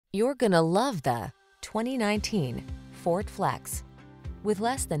You're gonna love the 2019 Ford Flex. With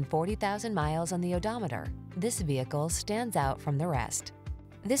less than 40,000 miles on the odometer, this vehicle stands out from the rest.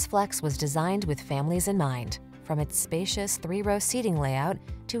 This Flex was designed with families in mind, from its spacious 3-row seating layout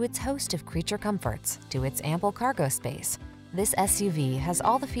to its host of creature comforts to its ample cargo space. This SUV has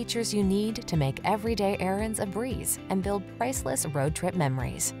all the features you need to make everyday errands a breeze and build priceless road trip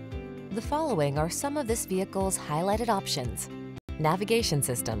memories. The following are some of this vehicle's highlighted options: navigation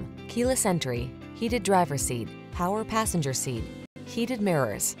system, keyless entry, heated driver's seat, power passenger seat, heated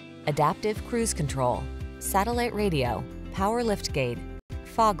mirrors, adaptive cruise control, satellite radio, power liftgate,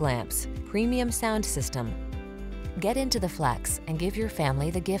 fog lamps, premium sound system. Get into the Flex and give your family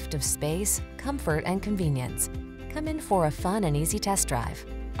the gift of space, comfort, and convenience. Come in for a fun and easy test drive.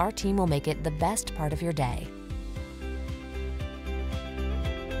 Our team will make it the best part of your day.